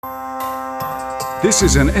This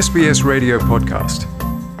is an SBS radio podcast.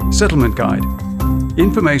 Settlement Guide.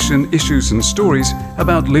 Information, issues and stories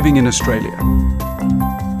about living in Australia.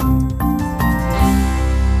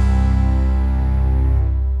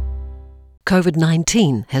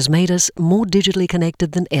 COVID-19 has made us more digitally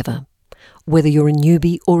connected than ever. Whether you're a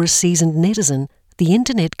newbie or a seasoned netizen, the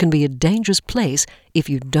internet can be a dangerous place if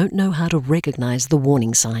you don't know how to recognise the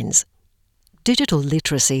warning signs. Digital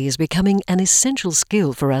literacy is becoming an essential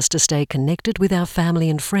skill for us to stay connected with our family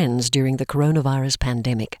and friends during the coronavirus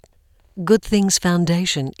pandemic. Good Things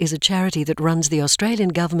Foundation is a charity that runs the Australian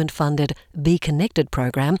government-funded Be Connected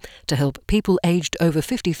program to help people aged over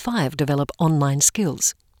 55 develop online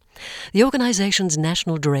skills. The organisation's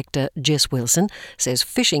national director, Jess Wilson, says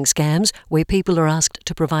phishing scams, where people are asked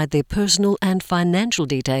to provide their personal and financial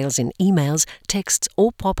details in emails, texts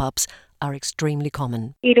or pop-ups, are extremely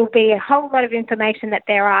common. It'll be a whole lot of information that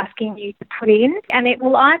they're asking you to put in, and it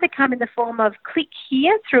will either come in the form of click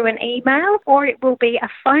here through an email, or it will be a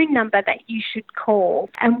phone number that you should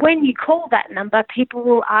call. And when you call that number, people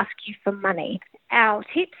will ask you for money. Our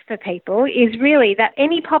tips for people is really that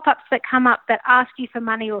any pop-ups that come up that ask you for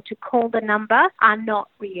money or to call the number are not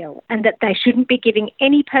real, and that they shouldn't be giving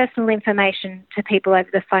any personal information to people over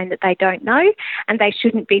the phone that they don't know, and they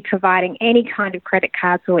shouldn't be providing any kind of credit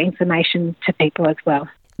cards or information to people as well.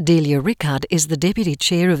 Delia Rickard is the Deputy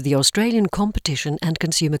Chair of the Australian Competition and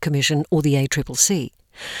Consumer Commission, or the ACCC.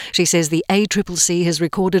 She says the ACCC has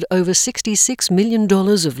recorded over $66 million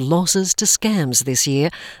of losses to scams this year.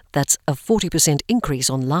 That's a 40% increase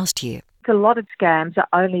on last year. A lot of scams are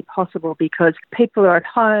only possible because people are at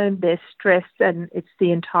home, they're stressed, and it's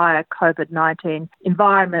the entire COVID-19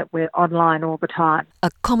 environment. We're online all the time.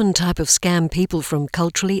 A common type of scam people from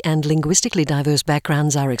culturally and linguistically diverse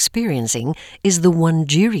backgrounds are experiencing is the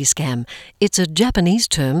Wanjiri scam. It's a Japanese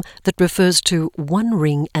term that refers to one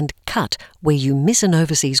ring and cut, where you miss an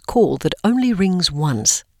overseas call that only rings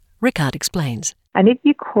once. Rickard explains. And if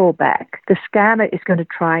you call back, the scammer is going to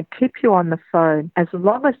try and keep you on the phone as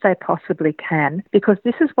long as they possibly can, because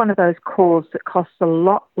this is one of those calls that costs a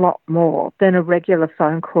lot more than a regular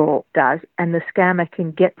phone call does, and the scammer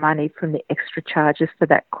can get money from the extra charges for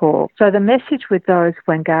that call. So the message with those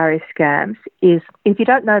Wangari scams is, if you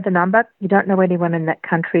don't know the number, you don't know anyone in that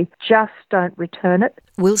country, just don't return it.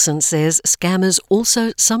 Wilson says scammers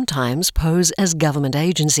also sometimes pose as government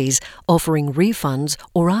agencies, offering refunds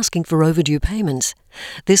or asking for overdue payments.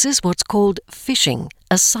 This is what's called phishing,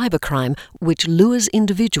 a cybercrime which lures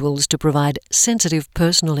individuals to provide sensitive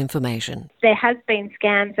personal information. There has been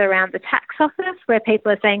scams around the tax office where people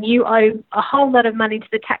are saying you owe a whole lot of money to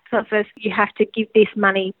the tax office, you have to give this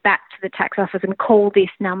money back to the tax office and call this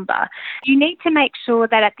number. You need to make sure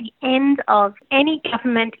that at the end of any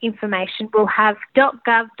government information will have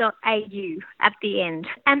 .gov.au at the end.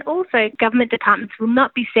 And also government departments will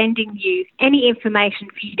not be sending you any information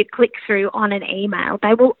for you to click through on an email.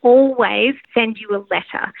 They will always send you a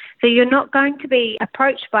letter. So you're not going to be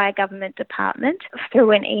approached by a government department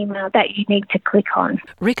through an email that you need to click on.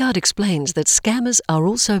 Rickard explains that scammers are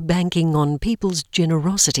also banking on people's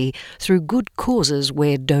generosity through good causes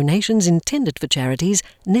where donations intended for charities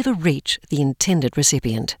never reach the intended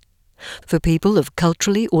recipient. For people of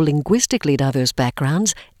culturally or linguistically diverse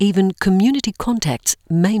backgrounds, even community contacts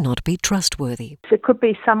may not be trustworthy. It could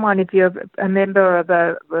be someone, if you're a member of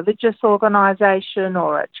a religious organisation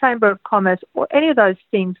or a chamber of commerce or any of those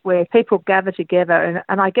things where people gather together.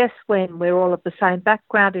 And I guess when we're all of the same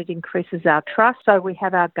background, it increases our trust, so we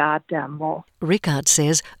have our guard down more. Rickard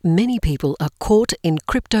says many people are caught in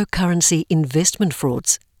cryptocurrency investment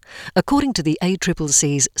frauds. According to the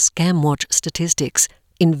ACCC's ScamWatch statistics,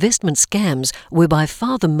 investment scams were by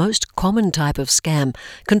far the most common type of scam,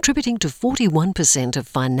 contributing to 41% of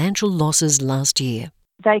financial losses last year.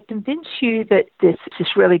 They convince you that this is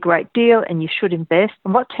this really great deal and you should invest.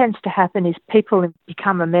 And what tends to happen is people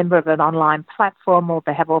become a member of an online platform, or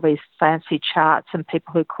they have all these fancy charts and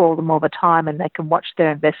people who call them all the time, and they can watch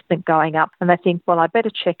their investment going up. And they think, well, I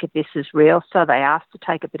better check if this is real. So they ask to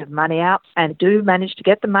take a bit of money out and do manage to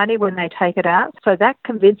get the money when they take it out. So that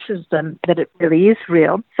convinces them that it really is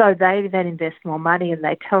real. So they then invest more money and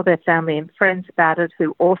they tell their family and friends about it,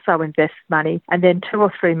 who also invest money. And then 2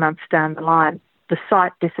 or 3 months down the line, the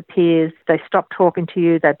site disappears, they stop talking to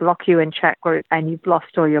you, they block you in chat group, and you've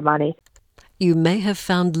lost all your money. You may have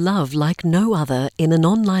found love like no other in an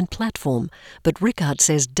online platform, but Rickard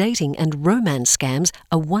says dating and romance scams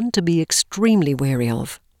are one to be extremely wary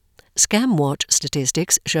of. ScamWatch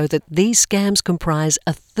statistics show that these scams comprise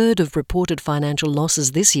a third of reported financial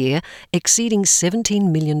losses this year, exceeding $17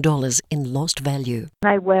 million in lost value.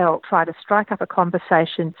 They will try to strike up a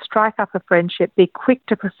conversation, strike up a friendship, be quick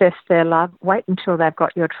to profess their love, wait until they've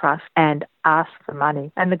got your trust and ask for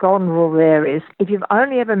money. And the golden rule there is, if you've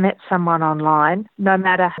only ever met someone online, no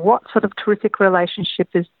matter what sort of terrific relationship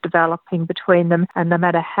is developing between them and no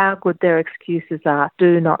matter how good their excuses are,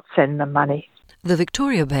 do not send them money. The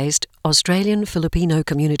Victoria-based Australian Filipino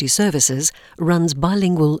Community Services runs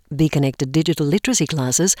bilingual Be Connected digital literacy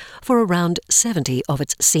classes for around 70 of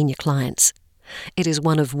its senior clients. It is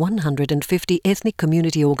one of 150 ethnic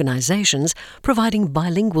community organisations providing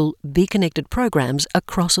bilingual Be Connected programs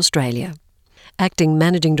across Australia. Acting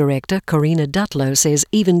Managing Director Corina Dutlow says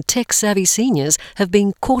even tech-savvy seniors have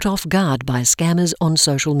been caught off guard by scammers on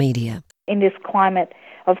social media. In this climate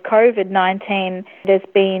of COVID-19, there's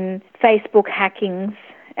been Facebook hackings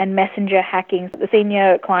and messenger hackings. The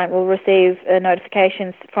senior client will receive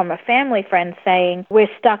notifications from a family friend saying, "We're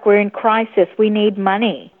stuck, we're in crisis, we need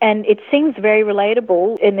money." And it seems very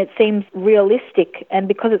relatable and it seems realistic. And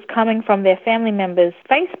because it's coming from their family members'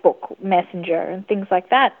 Facebook Messenger and things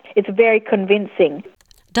like that, it's very convincing.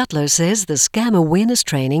 Dutlow says the scam awareness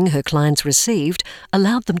training her clients received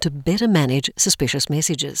allowed them to better manage suspicious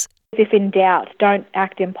messages. If in doubt, don't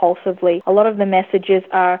act impulsively. A lot of the messages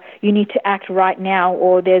are, you need to act right now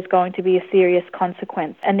or there's going to be a serious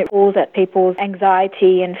consequence. And it pulls at people's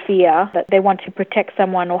anxiety and fear that they want to protect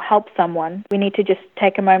someone or help someone. We need to just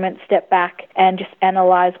take a moment, step back and just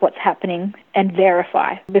analyse what's happening and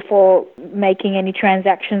verify before making any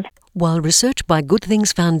transactions. While research by Good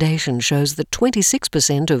Things Foundation shows that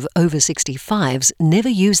 26% of over 65s never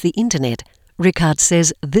use the internet, Rickard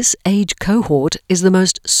says this age cohort is the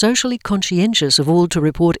most socially conscientious of all to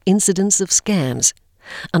report incidents of scams.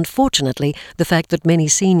 Unfortunately, the fact that many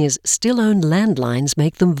seniors still own landlines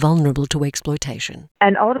make them vulnerable to exploitation.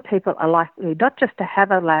 And older people are likely not just to have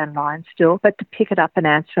a landline still, but to pick it up and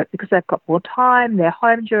answer it because they've got more time, they're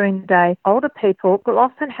home during the day. Older people will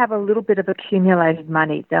often have a little bit of accumulated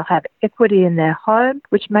money. They'll have equity in their home,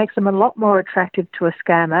 which makes them a lot more attractive to a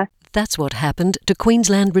scammer. That's what happened to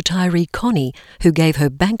Queensland retiree Connie, who gave her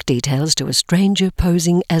bank details to a stranger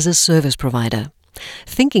posing as a service provider.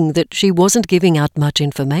 Thinking that she wasn't giving out much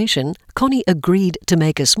information, Connie agreed to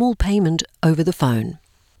make a small payment over the phone.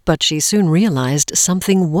 But she soon realised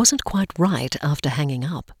something wasn't quite right after hanging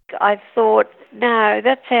up. I thought, no,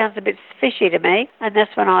 that sounds a bit fishy to me, and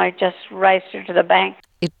that's when I just raced into the bank.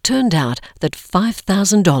 It turned out that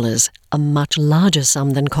 $5,000, a much larger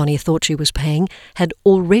sum than Connie thought she was paying, had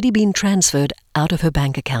already been transferred out of her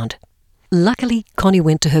bank account. Luckily, Connie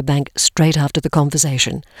went to her bank straight after the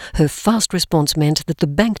conversation. Her fast response meant that the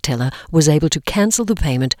bank teller was able to cancel the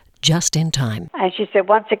payment just in time. And she said,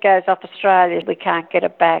 once it goes off Australia, we can't get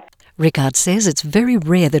it back. Rickard says it's very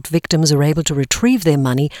rare that victims are able to retrieve their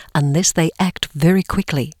money unless they act very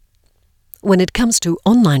quickly. When it comes to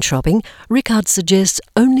online shopping, Rickard suggests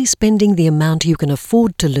only spending the amount you can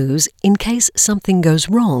afford to lose in case something goes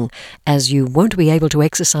wrong, as you won't be able to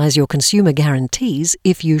exercise your consumer guarantees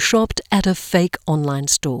if you shopped at a fake online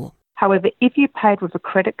store. However, if you paid with a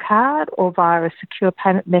credit card or via a secure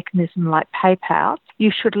payment mechanism like PayPal, you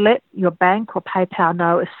should let your bank or PayPal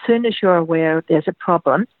know as soon as you're aware there's a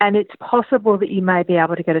problem, and it's possible that you may be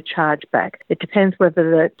able to get a charge back. It depends whether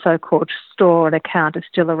the so-called store and account is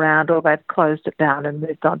still around or they've closed it down and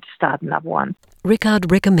moved on to start another one.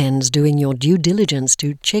 Rickard recommends doing your due diligence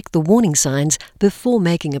to check the warning signs before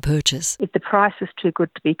making a purchase. If the price is too good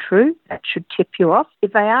to be true, that should tip you off.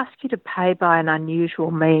 If they ask you to pay by an unusual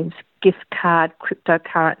means, gift card,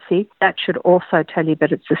 cryptocurrency, that should also tell you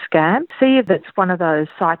that it's a scam. See if it's one of those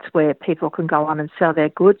sites where people can go on and sell their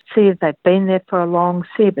goods. See if they've been there for a long,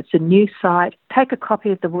 see if it's a new site. Take a copy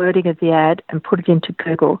of the wording of the ad and put it into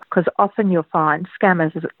Google, because often you'll find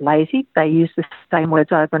scammers are lazy. They use the same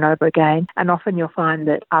words over and over again, and often you'll find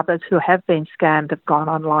that others who have been scammed have gone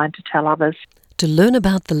online to tell others. To learn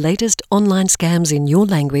about the latest online scams in your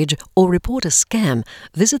language or report a scam,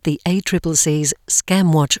 visit the ACCC's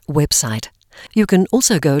ScamWatch website. You can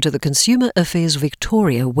also go to the Consumer Affairs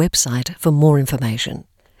Victoria website for more information.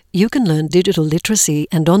 You can learn digital literacy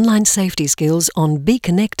and online safety skills on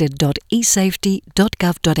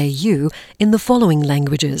beconnected.esafety.gov.au in the following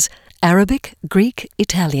languages: Arabic, Greek,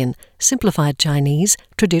 Italian, Simplified Chinese,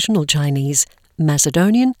 Traditional Chinese,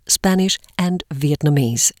 Macedonian, Spanish and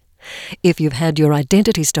Vietnamese. If you've had your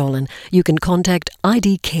identity stolen, you can contact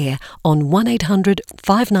ID Care on 1800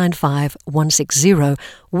 595 160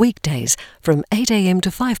 weekdays from 8 a.m.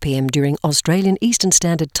 to 5 p.m. during Australian Eastern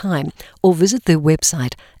Standard Time, or visit their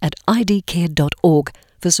website at idcare.org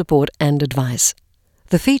for support and advice.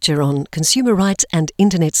 The feature on consumer rights and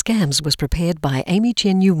internet scams was prepared by Amy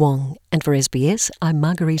Chen-Yu Wong, and for SBS, I'm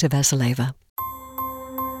Margarita Vasileva.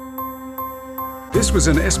 This was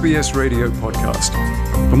an SBS radio podcast.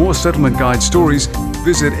 For more Settlement Guide stories,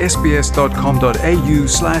 visit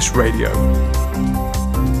sbs.com.au/radio.